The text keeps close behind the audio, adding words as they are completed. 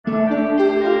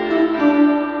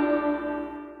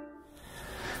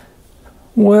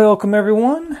Welcome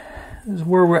everyone. This is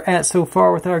where we're at so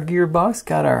far with our gearbox.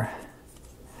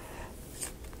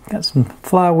 Got some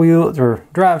flywheels or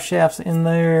drive shafts in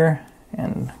there,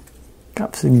 and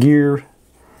got some gear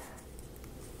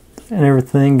and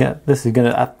everything.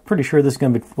 I'm pretty sure this is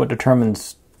gonna be what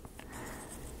determines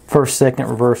first, second,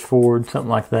 reverse, forward, something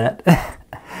like that.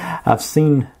 I've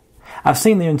seen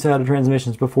the inside of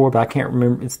transmissions before, but I can't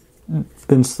remember. It's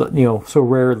been so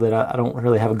rare that I don't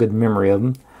really have a good memory of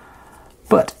them.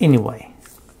 But anyway,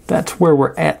 that's where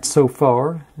we're at so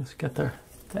far. It's got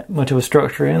that much of a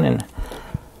structure in, and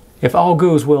if all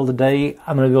goes well today,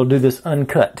 I'm going to go do this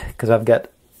uncut because I've got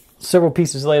several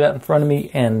pieces laid out in front of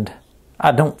me, and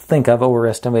I don't think I've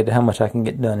overestimated how much I can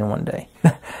get done in one day.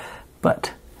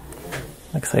 But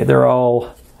like I say, they're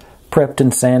all prepped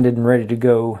and sanded and ready to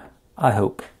go, I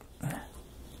hope.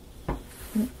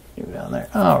 Get down there.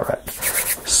 All right.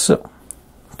 So,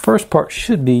 first part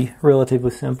should be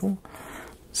relatively simple.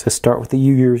 So start with the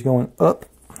Ugears going up,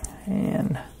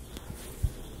 and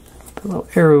the little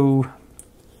arrow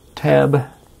tab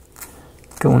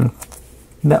going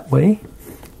that way.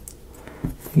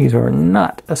 These are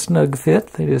not a snug fit.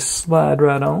 They just slide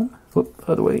right on. Whoop,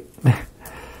 other way.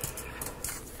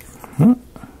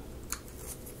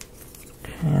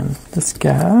 And this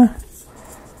guy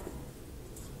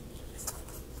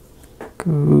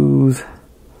goes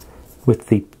with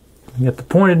the, you got the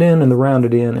pointed end and the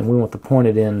rounded end, and we want the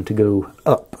pointed end to go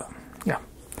up. Yeah.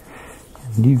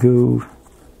 And you go,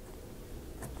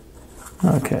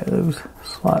 okay, those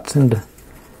slots into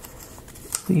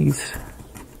these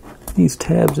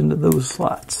tabs into those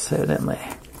slots, evidently.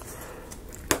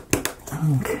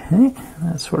 Okay,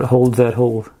 that sort of holds that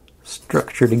whole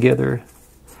structure together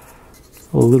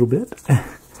a little bit. Get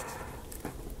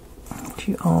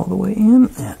you all the way in.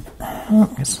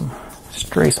 Get some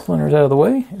stray splinters out of the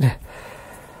way.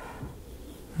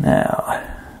 Now,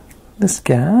 this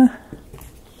guy,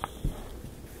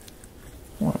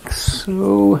 like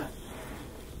so,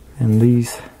 and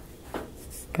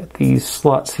got these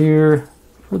slots here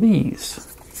for these.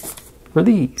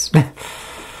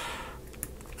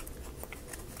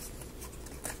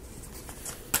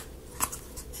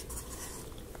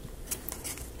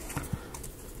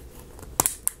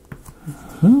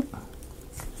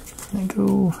 They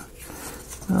go.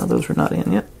 Oh, those are not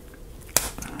in yet.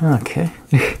 Okay.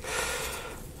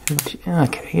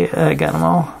 Okay, yeah, I got them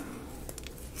all.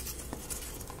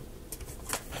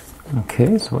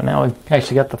 Okay, so now we've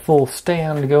actually got the full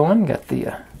stand going. Got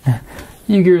the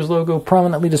Ugears logo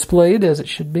prominently displayed as it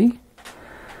should be.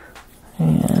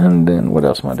 And then what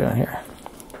else am I doing here?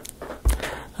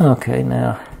 Okay,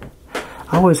 now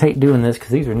I always hate doing this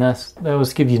because these are nice. They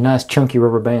always give you nice chunky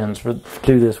rubber bands to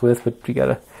do this with, but you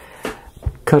gotta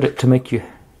cut it to make your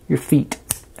feet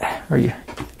or your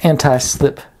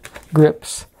anti-slip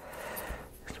grips.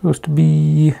 It's supposed to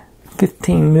be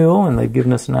 15 mil, and they've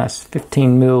given us a nice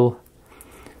 15 mil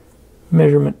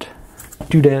measurement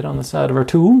doodad on the side of our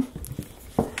tool.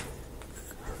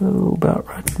 So about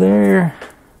right there,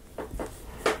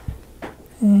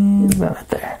 and about right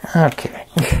there. Okay.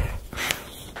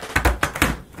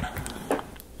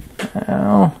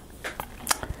 Now,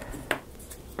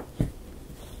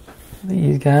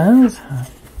 these guys,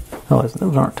 oh,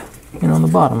 those aren't on the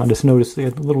bottom. I just noticed they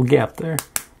had a little gap there.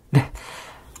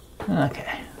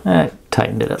 Okay, I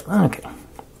tightened it up. Okay.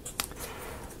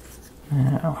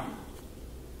 Now,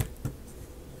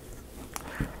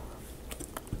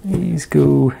 these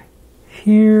go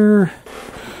here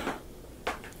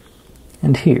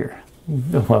and here.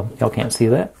 Well, y'all can't see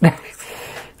that.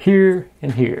 Here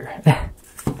and here.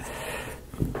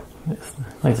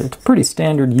 Like I said, it's a pretty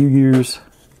standard Ugears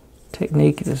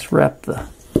technique. You just wrap the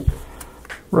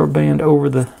rubber band over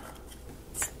the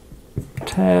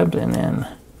tabs and then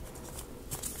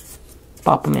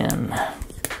pop them in.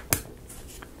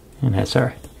 And that's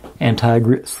our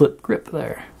anti-slip grip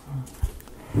there.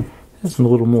 It's a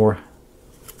little more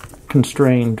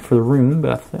constrained for the room,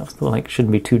 but I still think it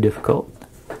shouldn't be too difficult.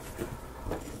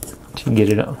 You can get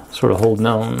it sort of holding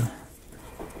on.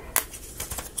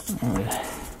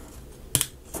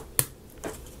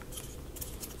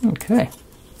 Okay,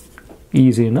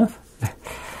 easy enough.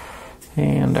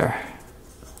 And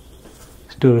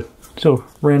still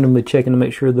randomly checking to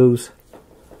make sure those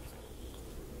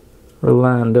are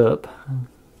lined up.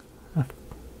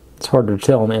 It's harder to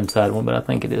tell on the inside one, but I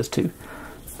think it is too.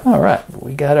 All right,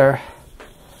 we got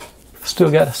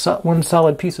still got one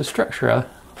solid piece of structure.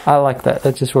 I like that.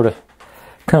 That's just sort of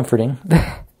comforting.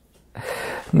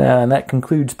 Now, and that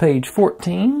concludes page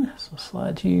 14. So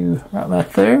slide you right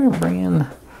back there. Bring in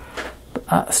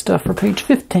the stuff for page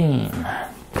 15.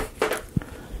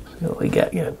 So we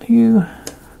got you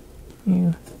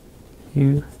you,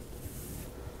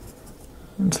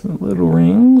 and some little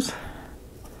rings.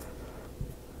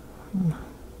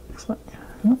 Looks like,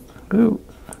 oh,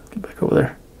 get back over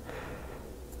there.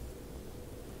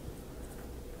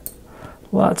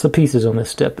 Lots of pieces on this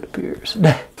step, it appears.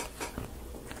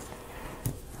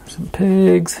 Some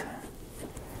pegs.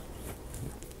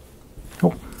 Oh,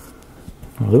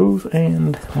 one of those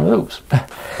and one of those.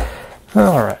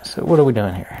 Alright, so what are we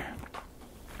doing here?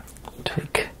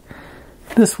 Take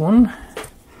this one.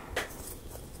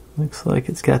 Looks like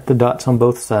it's got the dots on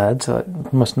both sides, so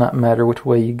it must not matter which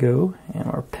way you go. And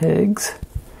our pegs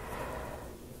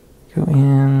go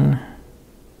in.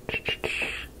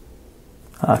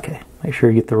 Okay, make sure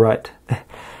you get the right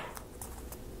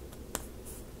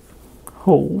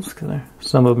holes, because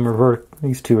some of them are vertical.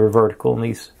 These two are vertical, and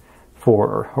these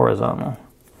four are horizontal.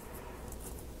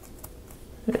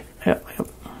 Yep.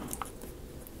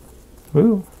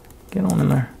 Ooh, get on in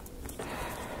there.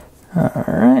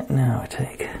 Alright, now I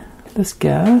take this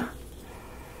guy,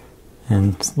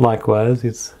 and likewise,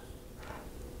 it's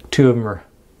two of them are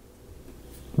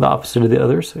the opposite of the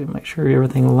other, so you make sure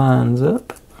everything lines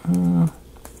up.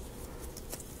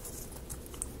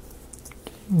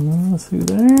 Through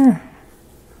there.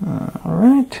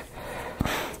 Alright.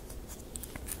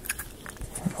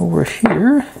 Over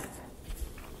here.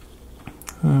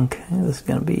 Okay, this is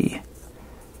going to be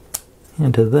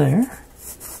into there.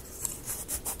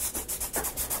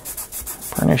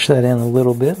 Burnish that in a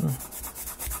little bit.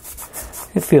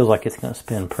 It feels like it's going to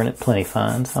spin plenty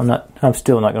fine. So I'm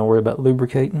still not going to worry about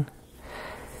lubricating.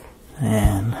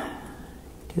 And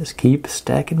just keep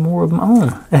stacking more of them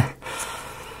on.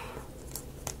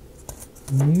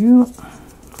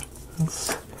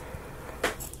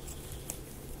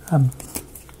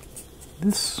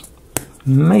 This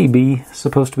may be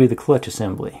supposed to be the clutch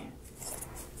assembly.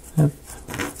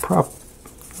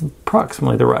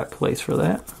 Approximately the right place for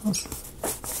that.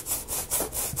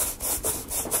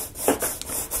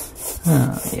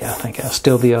 Yeah, I think I'll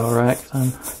still be alright,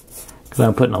 because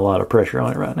I'm putting a lot of pressure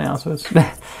on it right now. So it's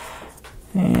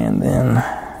and then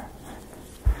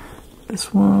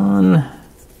this one,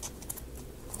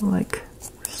 like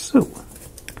so.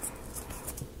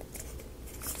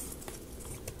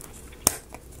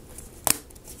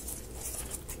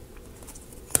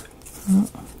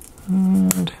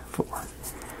 And 4.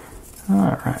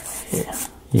 Alright,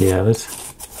 yeah, that's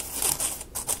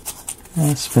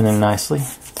spinning nicely.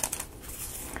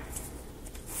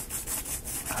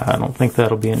 I don't think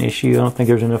that'll be an issue. I don't think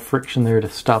there's enough friction there to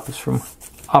stop us from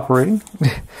operating.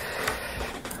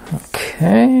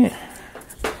 Okay.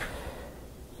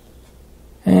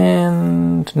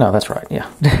 And no, that's right,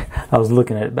 yeah. I was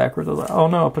looking at it backwards. I was like, oh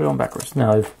no, I'll put it on backwards.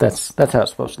 No, that's how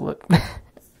it's supposed to look.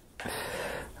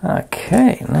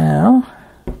 Okay, now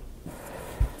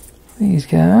these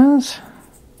guys,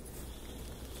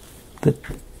 the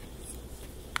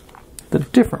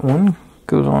different one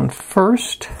goes on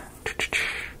first.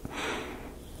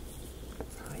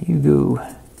 You go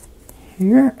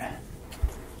here,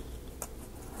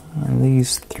 and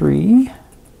these 3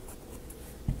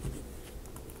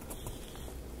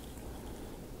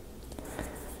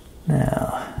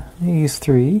 now these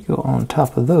 3 go on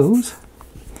top of those.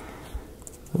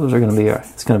 Those are going to be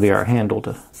it's going to be our handle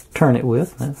to turn it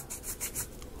with.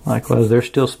 Likewise, they're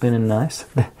still spinning nice.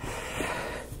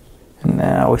 And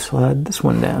now we slide this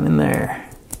one down in there.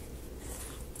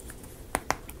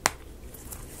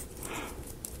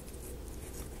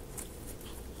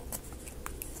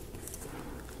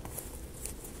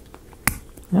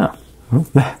 Yeah.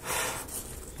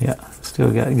 Yeah,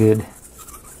 still got good.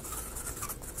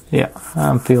 Yeah,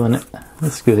 I'm feeling it.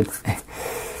 That's good.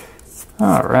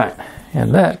 Alright.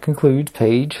 And that concludes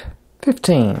page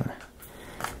 15.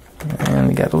 And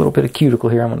we got a little bit of cuticle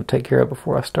here I'm going to take care of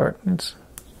before I start. It's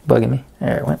bugging me.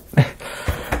 There it went.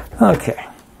 Okay.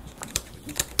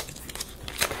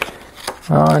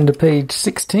 On to page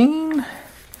 16.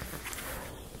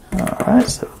 Alright,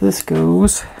 so this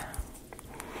goes...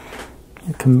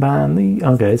 Combine the...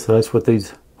 Okay, so that's what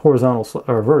these horizontal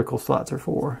or vertical slots are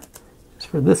for. It's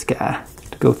for this guy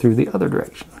to go through the other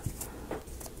direction.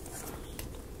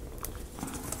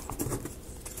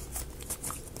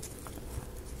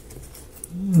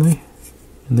 And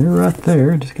they're right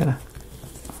there. Just gotta.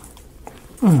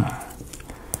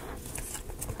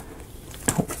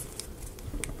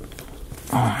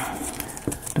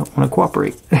 Don't want to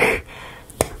cooperate.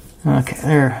 Okay,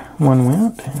 there one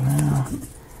went, and now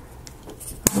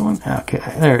the one. Okay,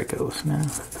 there it goes now.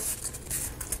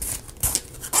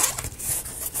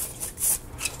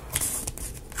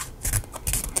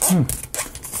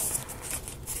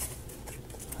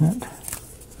 That.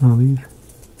 All these.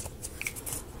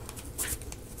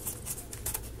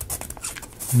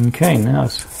 Okay, now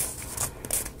it's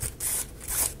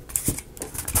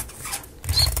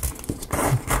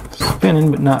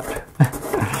spinning, but not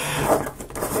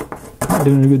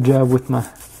doing a good job with my...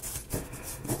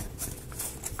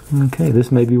 Okay, this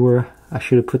may be where I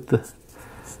should have put the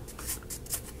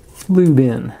lube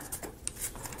in.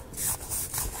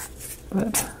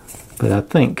 But I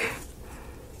think,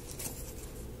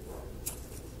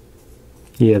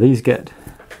 yeah, these got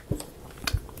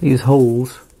these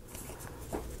holes.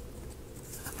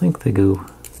 I think they go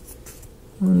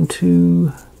 1,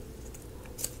 2.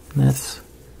 That's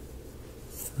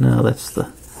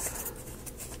the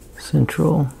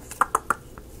central.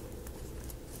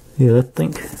 Yeah, I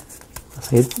think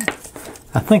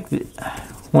that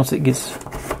once it gets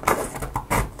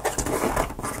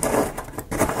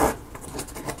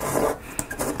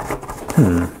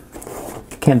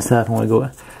can't decide if I want to go.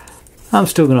 I'm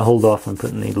still going to hold off on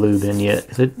putting the lube in yet.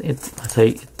 I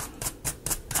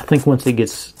think once it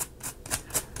gets,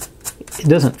 it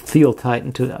doesn't feel tight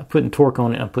until I'm putting torque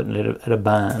on it. I'm putting it at a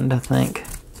bind, I think.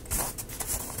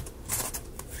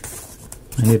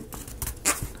 And I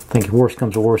think if worse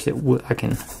comes to worse, I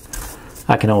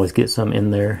can always get some in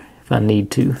there if I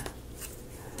need to.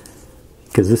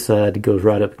 Because this side goes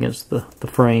right up against the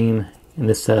frame, and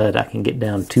this side I can get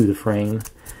down to the frame,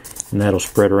 and that'll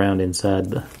spread around inside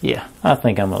the... Yeah, I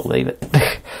think I'm going to leave it.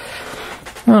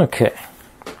 Okay.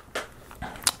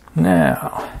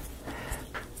 Now,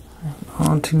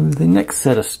 on to the next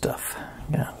set of stuff.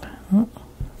 Got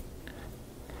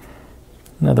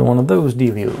another one of those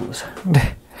devios.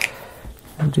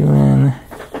 I'm doing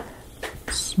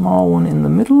a small one in the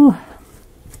middle.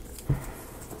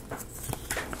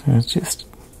 So it's just,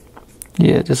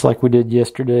 yeah, just like we did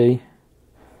yesterday.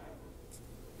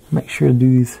 Make sure to do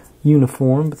these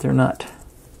uniform, but they're not.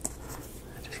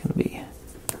 They're just going to be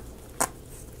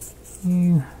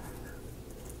you.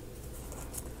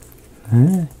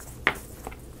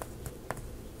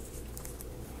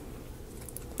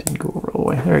 Didn't go all the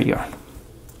way. There you are.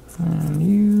 And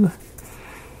you.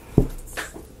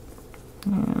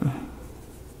 And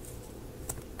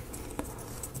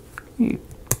you.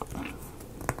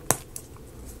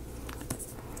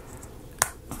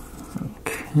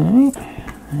 Okay.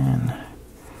 And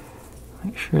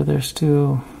make sure they're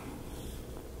still,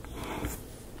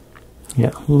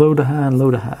 yeah, low to high and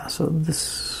low to high. So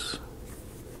this,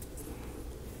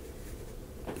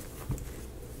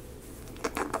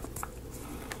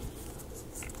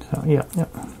 so yeah.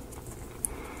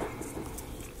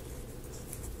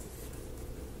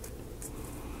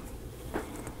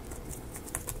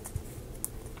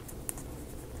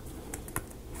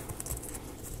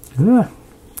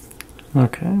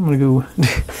 Okay, I'm gonna go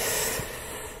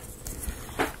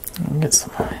get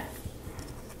some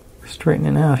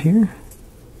straightening out here.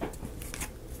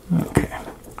 Okay,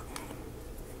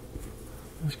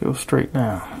 let's go straight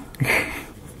down.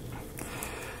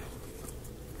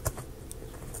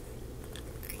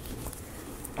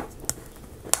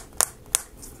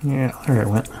 Yeah, there it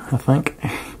went, I think.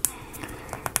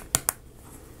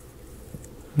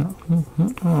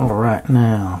 All right,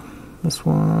 now this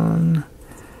one.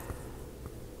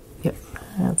 Yep,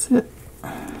 that's it.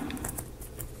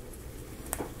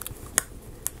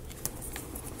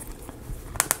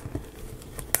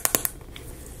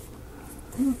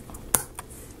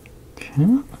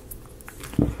 Okay.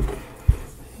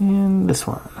 And this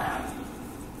one.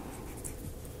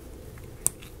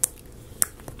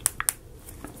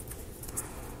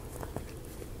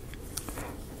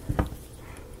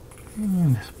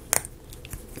 And this.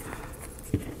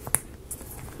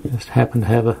 Just happen to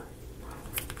have a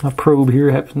probe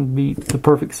here, happens to be the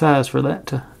perfect size for that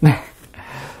to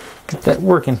get that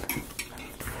working.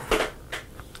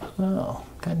 Oh,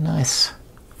 got nice.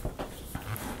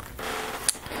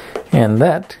 And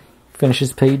that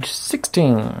finishes page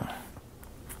 16.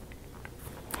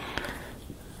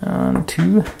 On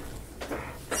to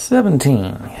 17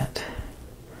 yet.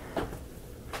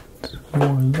 More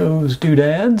of those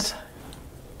doodads.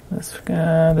 This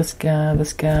guy, this guy,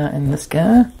 this guy, and this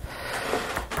guy.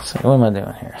 So what am I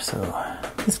doing here? So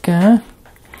this guy,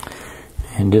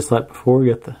 and just like before, we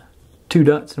got the 2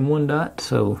 dots and 1 dot.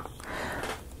 So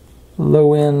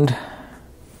low end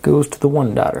goes to the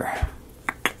 1 dotter.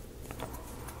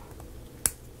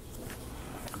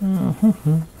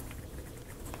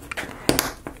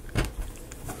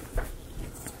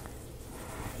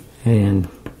 And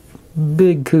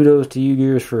big kudos to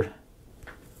Ugears for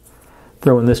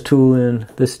throwing this tool in.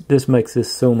 This makes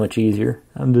this so much easier.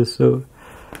 I'm just so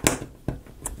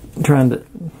trying to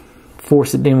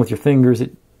force it in with your fingers.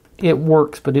 It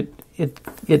works, but it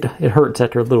hurts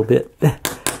after a little bit.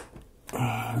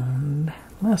 And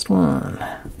last one.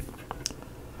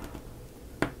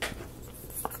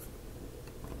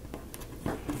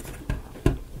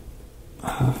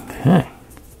 Okay.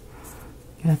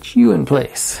 Got you in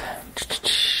place.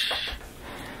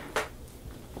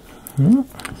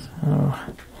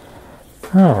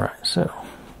 Alright, so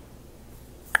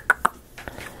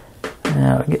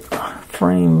now we get the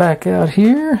frame back out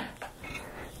here.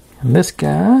 And this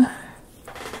guy,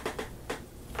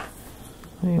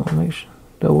 you want to make sure,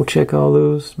 double check all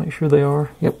those, make sure they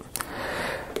are. Yep.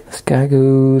 This guy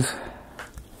goes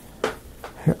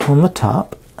here on the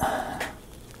top.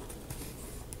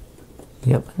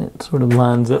 Yep, and it sort of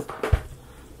lines up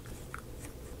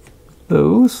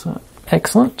those.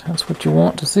 Excellent, that's what you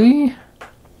want to see.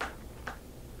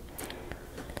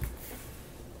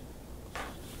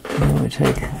 Then we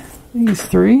take these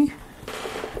three.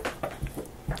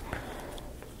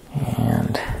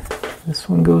 And this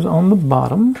one goes on the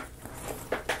bottom.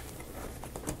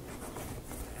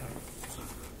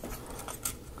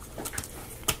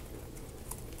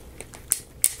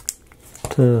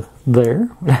 To there.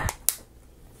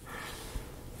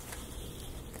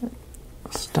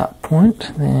 Stop point,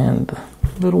 and the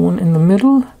little one in the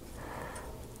middle.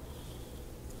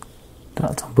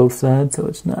 Dots on both sides, so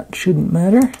it's not, shouldn't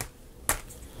matter.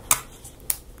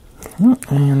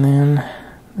 And then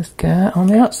this guy on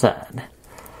the outside.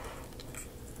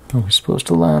 And we're supposed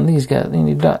to line these guys,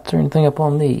 any dots or anything up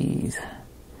on these.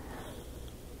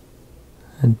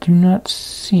 I do not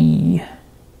see.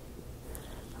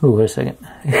 Oh, wait a second.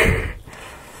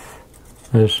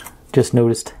 I just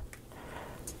noticed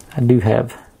I do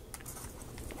have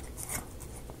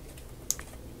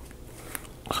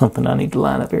something I need to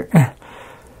line up here.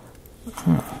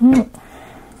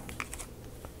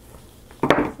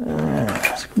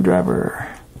 Screwdriver.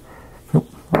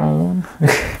 Nope, wrong one.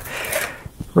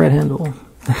 Red handle.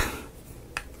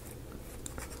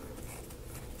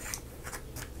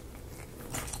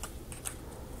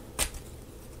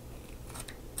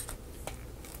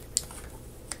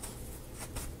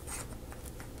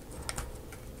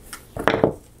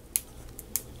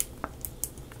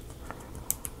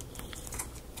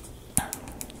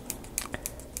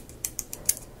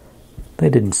 They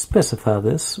didn't specify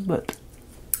this, but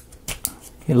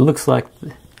it looks like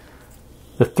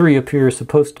the three up here is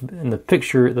supposed to, in the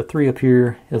picture, the three up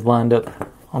here is lined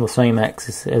up on the same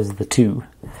axis as the two.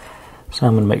 So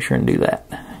I'm going to make sure and do that.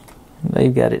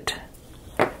 They've got it.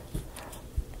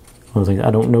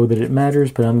 I don't know that it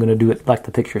matters, but I'm going to do it like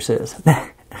the picture says.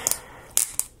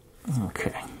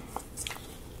 Okay.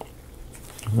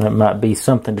 That might be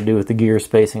something to do with the gear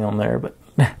spacing on there, but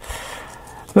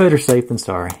better safe than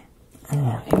sorry.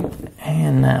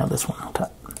 And now this one on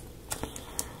top.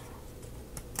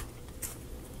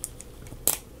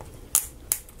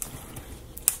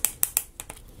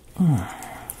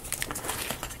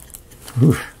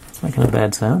 Oof, it's making a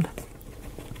bad sound.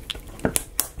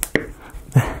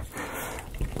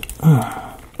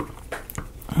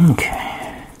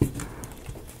 Okay.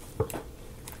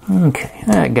 Okay,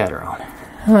 I got her on.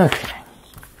 Okay.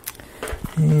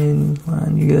 And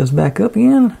line you guys back up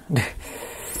again.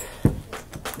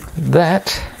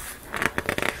 That,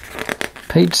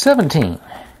 page 17.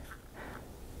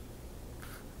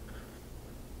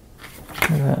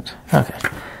 That, okay.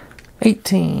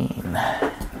 18.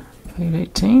 Page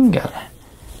 18, got it.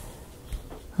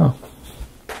 Oh,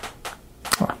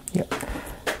 yep.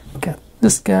 Got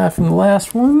this guy from the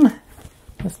last one.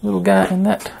 This little guy in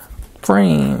that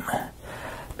frame.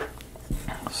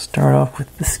 Start off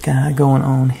with this guy going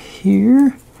on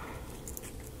here.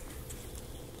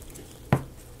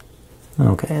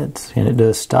 Okay, and it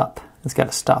does stop. It's got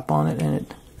a stop on it, and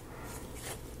it.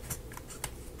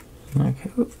 Okay.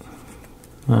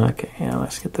 Okay, yeah,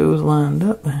 let's get those lined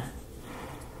up.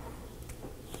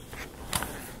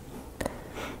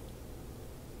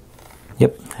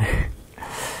 Yep.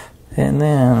 And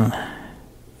then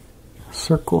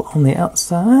circle on the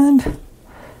outside.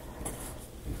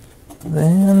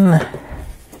 Then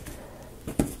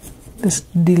this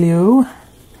dealio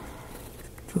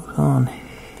goes on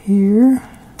here.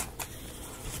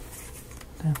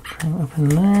 That trim up in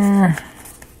there.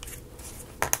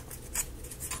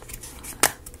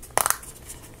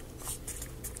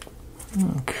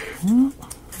 Okay, a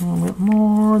little bit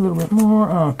more, a little bit more.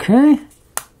 Okay.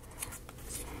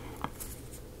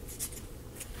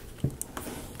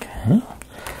 Okay.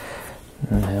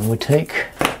 And then we take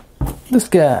this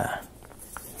guy.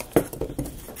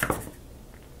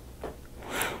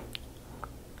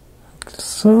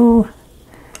 So,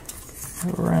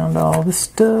 around all this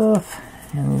stuff,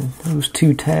 and those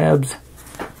two tabs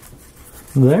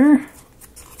there.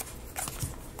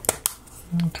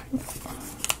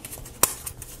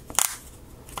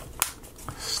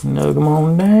 snug them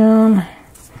on down.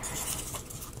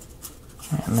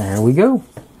 And there we go.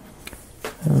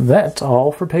 And that's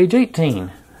all for page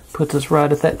 18. Puts us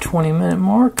right at that 20-minute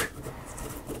mark.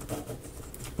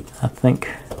 I think,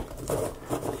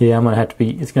 yeah, I'm going to have to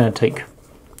be, it's going to take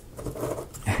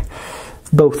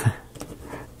both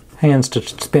hands to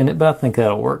spin it, but I think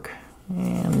that'll work.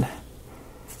 And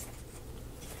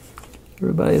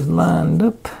everybody's lined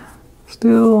up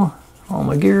still on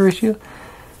my gear issue.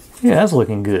 Yeah, that's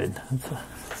looking good.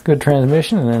 That's a good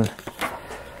transmission. And then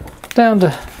down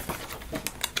to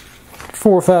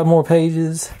 4 or 5 more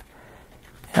pages.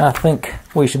 I think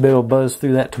we should be able to buzz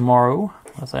through that tomorrow.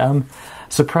 I'm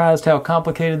surprised how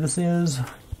complicated this is,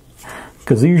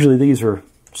 because usually these are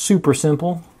super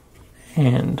simple,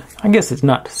 and I guess it's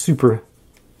not super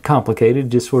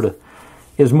complicated, just sort of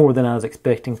is more than I was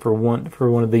expecting for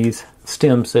one of these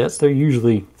S.T.E.M sets. They're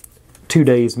usually 2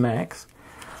 days max.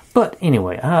 But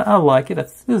anyway, I like it.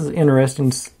 This is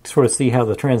interesting to sort of see how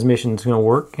the transmission is going to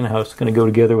work and how it's going to go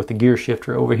together with the gear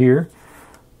shifter over here.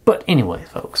 But anyway,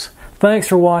 folks, thanks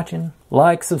for watching.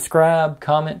 Like, subscribe,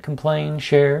 comment, complain,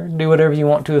 share, do whatever you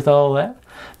want to with all that.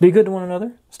 Be good to one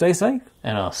another, stay safe,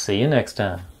 and I'll see you next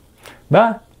time.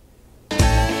 Bye.